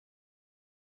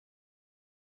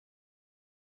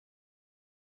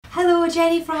Hello,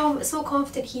 Jenny from So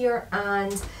Confident here,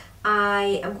 and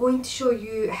I am going to show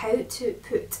you how to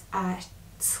put a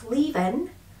sleeve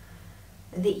in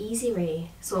the easy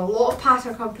way. So a lot of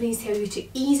pattern companies tell you to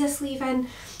ease a sleeve in.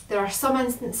 There are some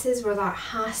instances where that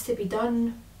has to be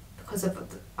done because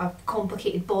of a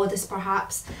complicated bodice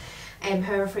perhaps.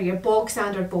 However, for your bog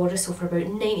standard bodice, so for about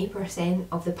 90%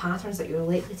 of the patterns that you're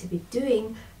likely to be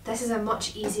doing, this is a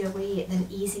much easier way than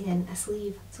easing in a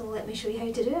sleeve. So let me show you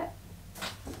how to do it.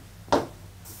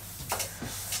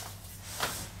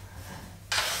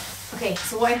 Okay,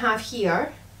 so what I have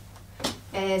here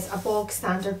is a bog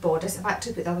standard bodice. I've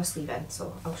actually put the other sleeve in,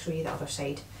 so I'll show you the other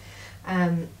side.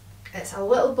 It's a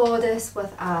little bodice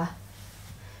with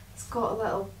it's got a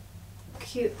little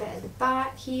cute bit at the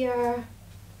back here.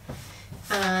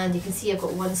 And you can see I've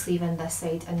got one sleeve in this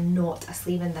side and not a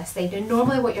sleeve in this side. Now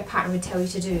normally what your pattern would tell you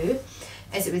to do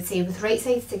is it would say with right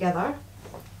sides together,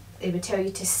 it would tell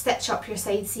you to stitch up your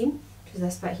side seam, which is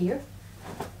this bit here.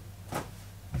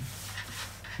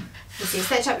 They say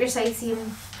stitch up your side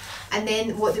seam, and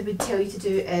then what they would tell you to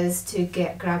do is to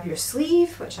grab your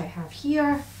sleeve, which I have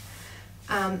here.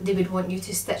 They would want you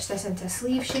to stitch this into a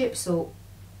sleeve shape, so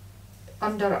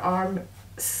underarm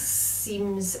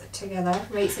seams together,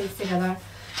 right sides together,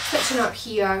 stitching up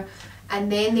here,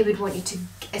 and then they would want you to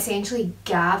essentially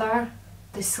gather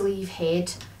the sleeve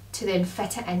head to then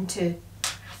fit it into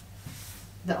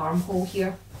the armhole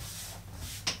here.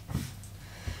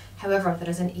 However, there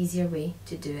is an easier way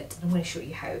to do it, and I'm going to show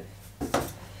you how.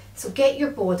 So get your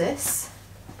bodice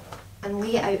and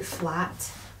lay it out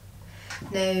flat.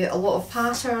 Now, a lot of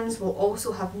patterns will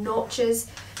also have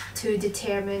notches to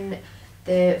determine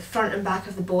the front and back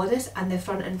of the bodice and the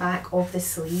front and back of the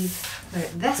sleeve. Now,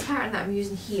 this pattern that I'm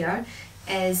using here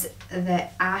is the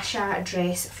Asha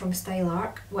dress from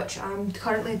Stylark, which I'm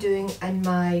currently doing in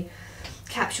my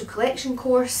capsule collection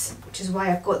course, which is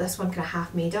why I've got this one kind of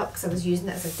half made up, because I was using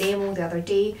it as a demo the other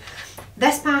day.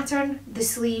 This pattern, the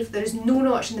sleeve, there is no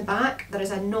notch in the back, there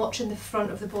is a notch in the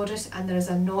front of the bodice, and there is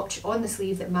a notch on the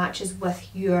sleeve that matches with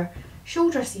your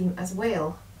shoulder seam as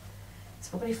well. So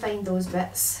we're going to find those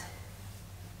bits.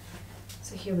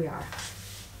 So here we are.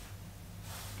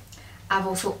 I've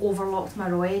also overlocked my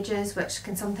raw edges, which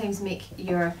can sometimes make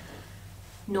your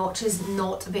notches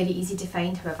not very easy to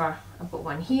find. However, I've got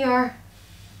one here,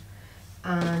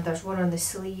 and there's one on the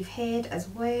sleeve head as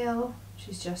well, which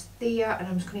is just there, and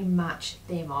I'm just going to match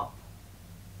them up.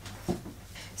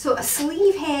 So a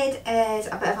sleeve head is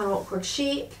a bit of an awkward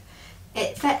shape.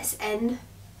 It fits in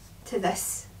to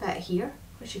this bit here,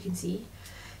 which you can see.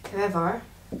 However,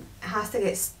 it has to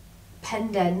get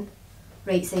pinned in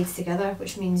right sides together,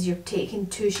 which means you're taking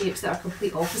two shapes that are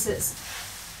complete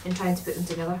opposites and trying to put them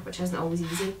together, which isn't always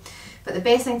easy. But the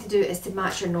best thing to do is to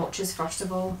match your notches first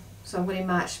of all. So I'm going to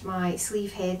match my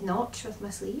sleeve head notch with my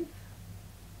sleeve.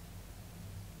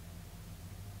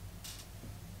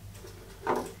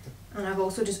 And I've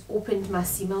also just opened my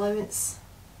seam allowance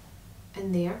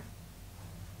in there.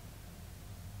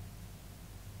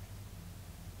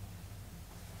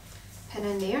 Pin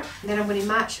in there. And then I'm going to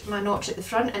match my notch at the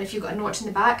front, and if you've got a notch in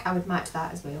the back, I would match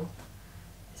that as well,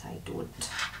 as I don't.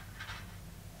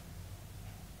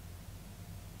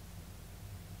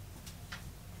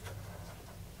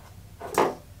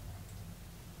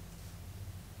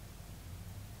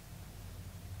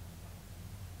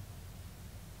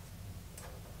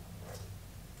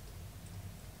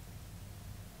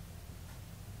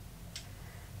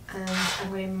 And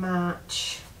I'm going to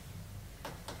match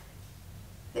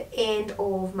the end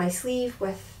of my sleeve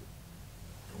with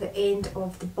the end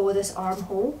of the bodice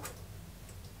armhole.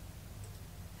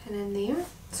 Pin in there.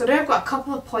 So now I've got a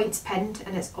couple of points pinned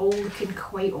and it's all looking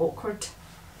quite awkward.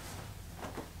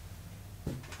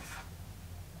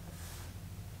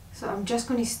 So I'm just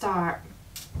going to start.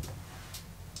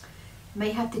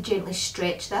 Might have to gently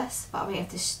stretch this, but I might have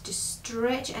to just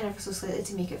stretch it in ever so slightly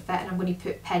to make it fit, and I'm going to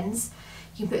put pins.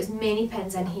 You can put as many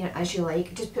pins in here as you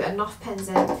like, just put enough pins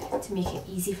in to make it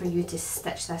easy for you to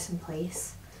stitch this in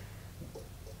place.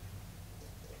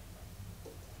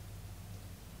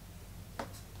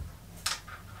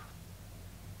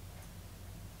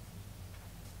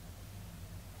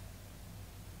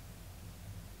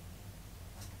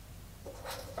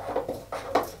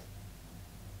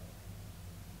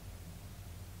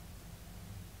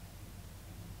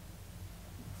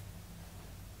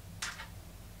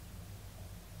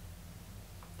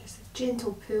 Just a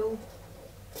gentle pull.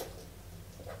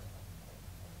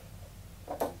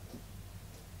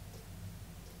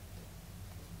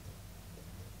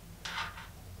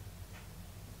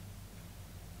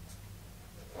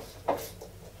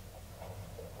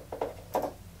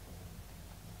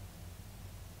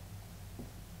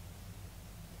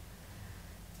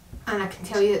 And I can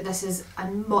tell you that this is a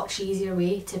much easier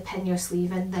way to pin your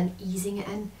sleeve in than easing it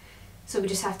in. So we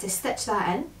just have to stitch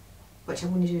that in, which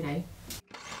I'm going to do now.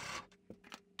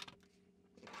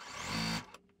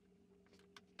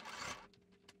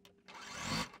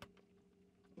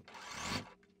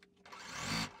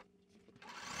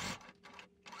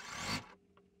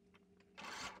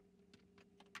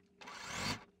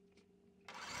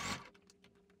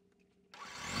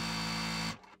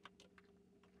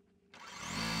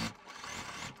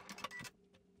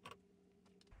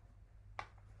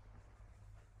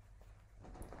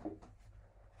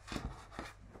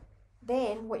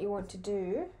 Then what you want to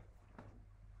do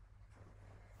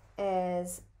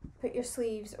is put your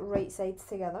sleeves right sides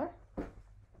together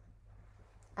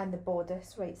and the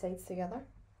bodice right sides together.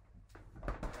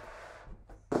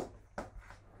 And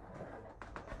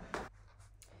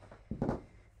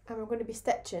we're going to be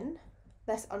stitching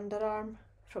this underarm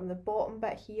from the bottom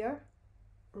bit here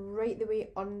right the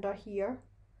way under here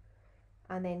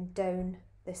and then down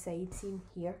the side seam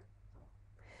here.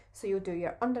 So you'll do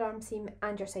your underarm seam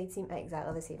and your side seam at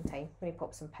exactly the same time. I'm going to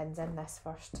pop some pins in this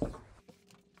first.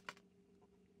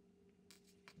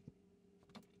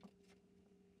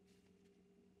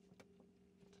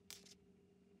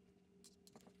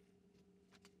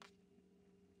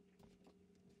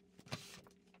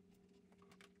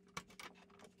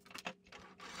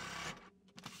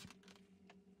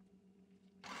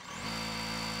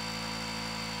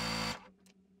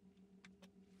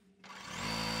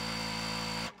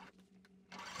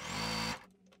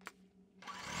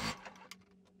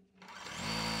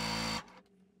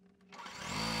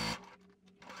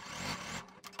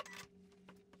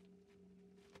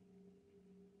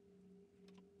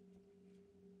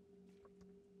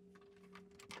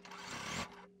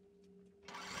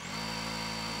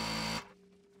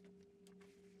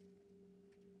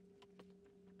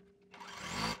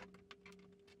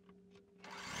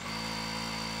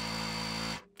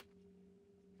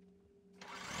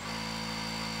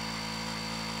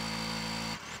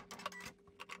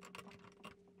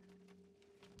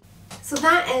 So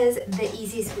that is the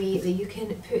easiest way that you can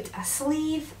put a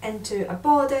sleeve into a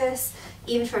bodice.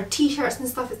 Even for t-shirts and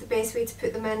stuff, it's the best way to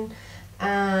put them in,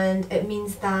 and it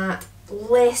means that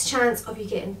less chance of you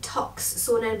getting tucks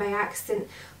sewn in by accident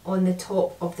on the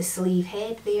top of the sleeve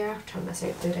head there. Turn this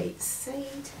out the right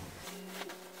side.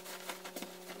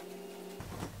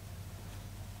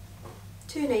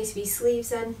 Two nice wee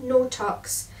sleeves in, no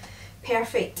tucks,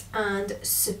 perfect and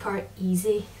super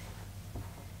easy.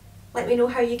 Let me know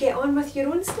how you get on with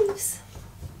your own sleeves.